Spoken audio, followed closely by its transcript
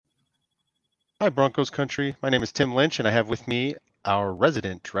Hi, Broncos country. My name is Tim Lynch, and I have with me our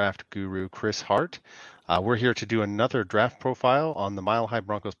resident draft guru, Chris Hart. We're here to do another draft profile on the Mile High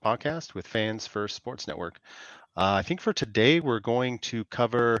Broncos podcast with Fans First Sports Network. I think for today, we're going to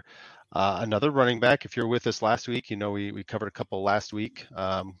cover another running back. If you're with us last week, you know we covered a couple last week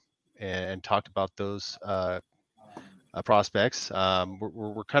and talked about those prospects.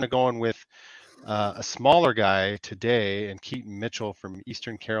 We're kind of going with a smaller guy today, and Keaton Mitchell from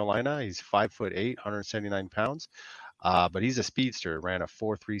Eastern Carolina. He's 5'8", 179 pounds, but he's a speedster. Ran a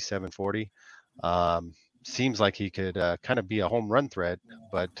 4.3740. Seems like he could kind of be a home run threat.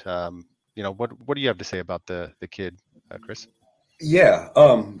 But what do you have to say about the kid, Chris? Yeah.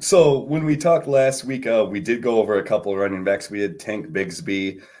 So when we talked last week, we did go over a couple of running backs. We had Tank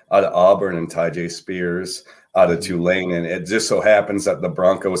Bigsby out of Auburn and Tyjae Spears out of Tulane. And it just so happens that the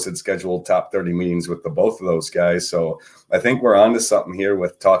Broncos had scheduled top 30 meetings with the both of those guys. So I think we're on to something here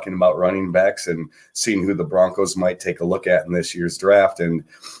with talking about running backs and seeing who the Broncos might take a look at in this year's draft. And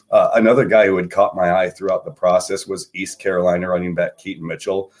another guy who had caught my eye throughout the process was East Carolina running back Keaton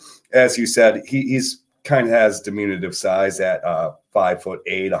Mitchell. As you said, he's kind of has diminutive size at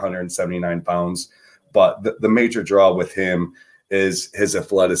 5'8", 179 pounds. But the major draw with him is his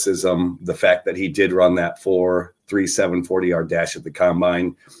athleticism, the fact that he did run that 4.37 40-yard dash at the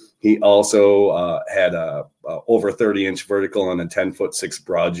combine. He also had a over 30-inch vertical and a 10'6"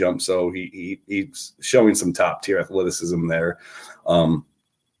 broad jump. So he's showing some top-tier athleticism there.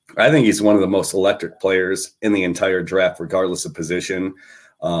 I think he's one of the most electric players in the entire draft, regardless of position.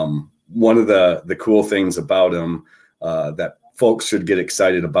 One of the cool things about him that folks should get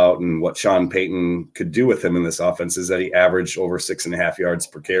excited about and what Sean Payton could do with him in this offense is that he averaged over 6.5 yards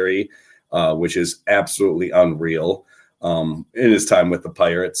per carry, which is absolutely unreal in his time with the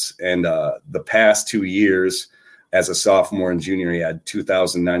Pirates. And the past 2 years as a sophomore and junior, he had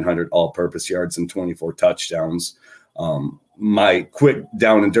 2,900 all-purpose yards and 24 touchdowns. My quick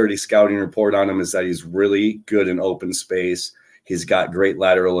down and dirty scouting report on him is that he's really good in open space. He's got great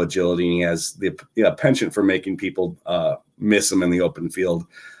lateral agility, and he has the penchant for making people miss him in the open field.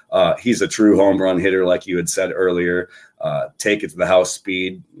 He's a true home run hitter, like you had said earlier. Take it to the house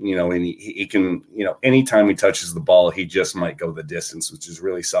speed, and he can, anytime he touches the ball, he just might go the distance, which is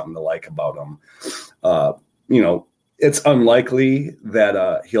really something to like about him. It's unlikely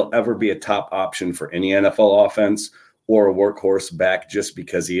that he'll ever be a top option for any NFL offense or a workhorse back just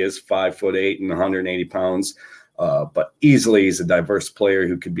because he is 5'8" and 180 pounds. But easily he's a diverse player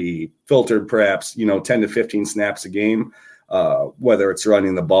who could be filtered perhaps, 10 to 15 snaps a game. Whether it's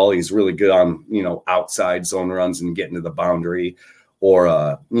running the ball, he's really good on, outside zone runs and getting to the boundary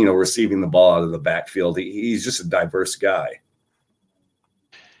or, receiving the ball out of the backfield. He's just a diverse guy.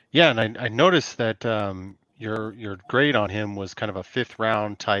 Yeah, and I noticed that your grade on him was kind of a fifth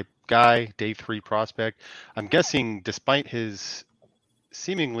round type guy, day 3 prospect. I'm guessing despite his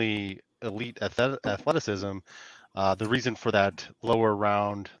seemingly elite athleticism, the reason for that lower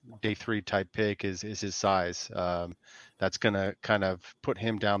round day 3 type pick is his size. That's going to kind of put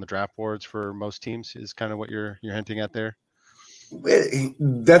him down the draft boards for most teams is kind of what you're hinting at there.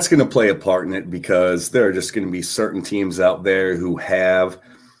 That's going to play a part in it because there are just going to be certain teams out there who have,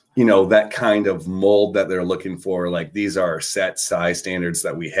 that kind of mold that they're looking for. Like these are set size standards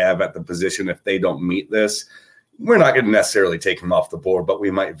that we have at the position. If they don't meet this, we're not going to necessarily take him off the board, but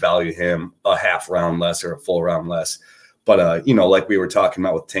we might value him a half round less or a full round less. But, like we were talking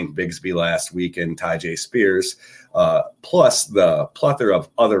about with Tank Bigsby last week and Tyjae Spears, plus the plethora of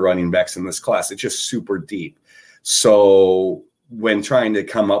other running backs in this class, it's just super deep. So when trying to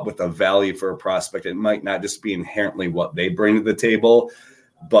come up with a value for a prospect, it might not just be inherently what they bring to the table,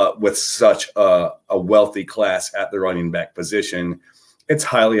 but with such a wealthy class at the running back position, it's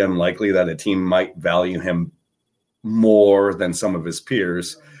highly unlikely that a team might value him more than some of his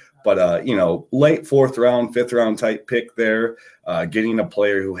peers. But, late 4th round, 5th round type pick there, getting a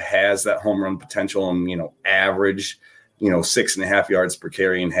player who has that home run potential and, average, 6.5 yards per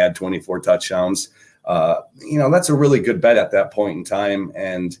carry and had 24 touchdowns. That's a really good bet at that point in time.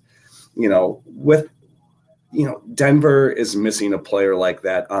 And, Denver is missing a player like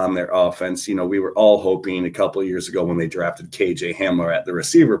that on their offense. We were all hoping a couple of years ago when they drafted KJ Hamler at the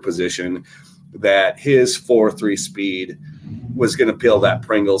receiver position that his 4.3 speed was going to peel that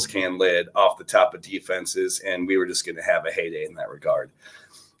Pringles can lid off the top of defenses, and we were just going to have a heyday in that regard.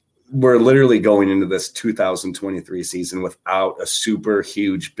 We're literally going into this 2023 season without a super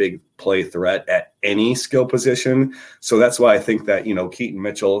huge big play threat at any skill position. So that's why I think that, Keaton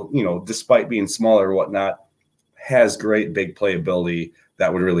Mitchell, despite being smaller or whatnot, has great big playability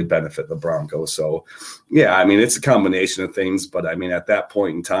that would really benefit the Broncos. So, yeah, I mean, it's a combination of things, but I mean, at that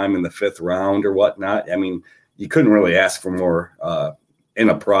point in time in the 5th round or whatnot, I mean, you couldn't really ask for more in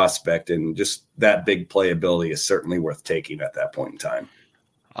a prospect, and just that big playability is certainly worth taking at that point in time.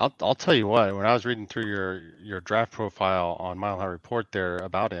 I'll tell you what. When I was reading through your draft profile on Mile High Report there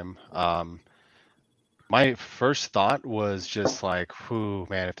about him, my first thought was just like, "Whew,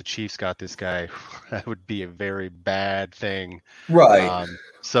 man! If the Chiefs got this guy, that would be a very bad thing." Right,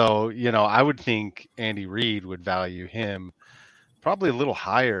 So I would think Andy Reid would value him probably a little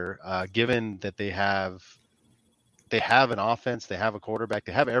higher, given that they have an offense, they have a quarterback,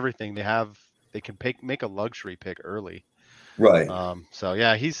 they have everything. They can make a luxury pick early. right. So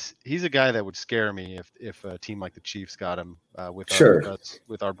yeah, he's a guy that would scare me if a team like the Chiefs got him Sure.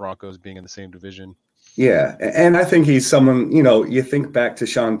 with our Broncos being in the same division. Yeah, and I think he's someone, you think back to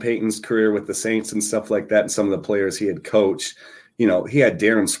Sean Payton's career with the Saints and stuff like that, and some of the players he had coached. He had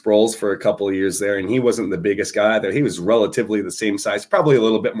Darren Sproles for a couple of years there, and he wasn't the biggest guy there. He was relatively the same size, probably a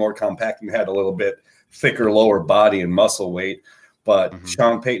little bit more compact and had a little bit thicker lower body and muscle weight. But Hmm.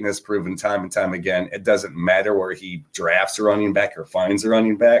 Sean Payton has proven time and time again, it doesn't matter where he drafts a running back or finds a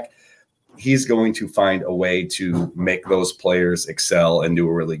running back. He's going to find a way to make those players excel and do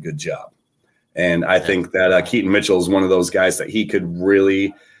a really good job. And I Yeah, think that Keaton Mitchell is one of those guys that he could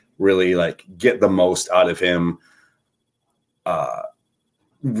really, really like get the most out of him,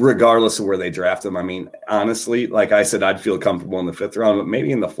 regardless of where they draft him. I mean, honestly, like I said, I'd feel comfortable in the 5th round, but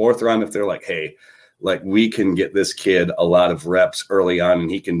maybe in the 4th round, if they're like, hey, like we can get this kid a lot of reps early on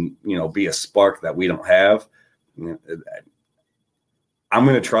and he can, be a spark that we don't have. I'm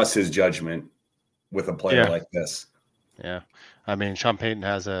going to trust his judgment with a player yeah, like this. yeah. I mean, Sean Payton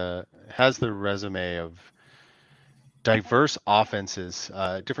has the resume of diverse offenses.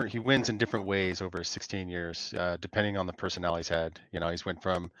 Different. He wins in different ways over 16 years, depending on the personnel he's had. He's went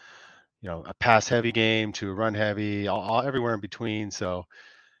from a pass heavy game to a run heavy, all everywhere in between. So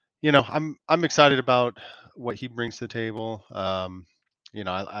I'm excited about what he brings to the table. I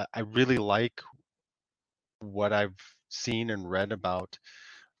really like what I've seen and read about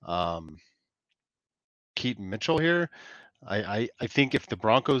um, Keaton Mitchell here. I think if the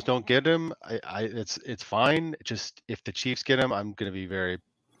Broncos don't get him, it's fine. Just if the Chiefs get him, I'm going to be very,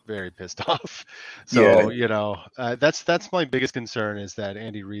 very pissed off. Yeah, So that's my biggest concern is that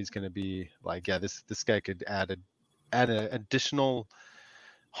Andy Reid's going to be like, yeah, this guy could add an additional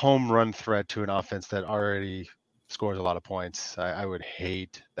home run threat to an offense that already scores a lot of points. I would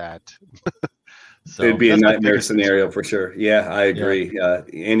hate that. it'd So be a that's my nightmare biggest scenario concern. for sure. Yeah, I Yeah. agree.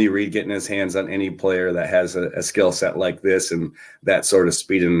 Andy Reid getting his hands on any player that has a skill set like this and that sort of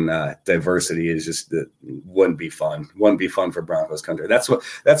speed and diversity is just wouldn't be fun. Wouldn't be fun for Broncos country. That's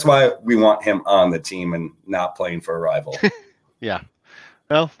why we want him on the team and not playing for a rival. Yeah.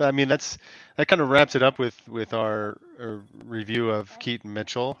 Well, I mean that kind of wraps it up with our review of Keaton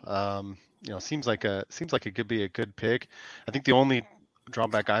Mitchell. Seems like it could be a good pick. I think the only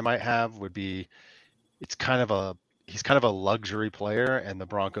drawback I might have would be it's kind of a he's kind of a luxury player, and the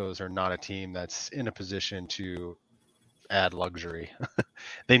Broncos are not a team that's in a position to add luxury.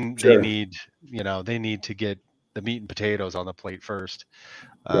 They Sure. need they need to get the meat and potatoes on the plate first.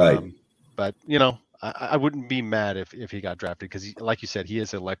 Right. But I wouldn't be mad if he got drafted because, like you said, he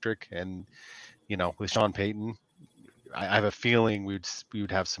is electric, and with Sean Payton, I have a feeling we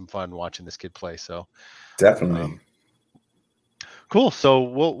would have some fun watching this kid play. So Definitely. um, cool. So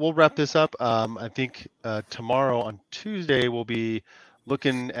we'll wrap this up. I think tomorrow on Tuesday we'll be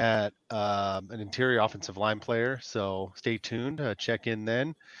looking at an interior offensive line player. So stay tuned. Check in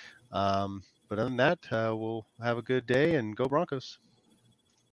then. But other than that, we'll have a good day and go Broncos.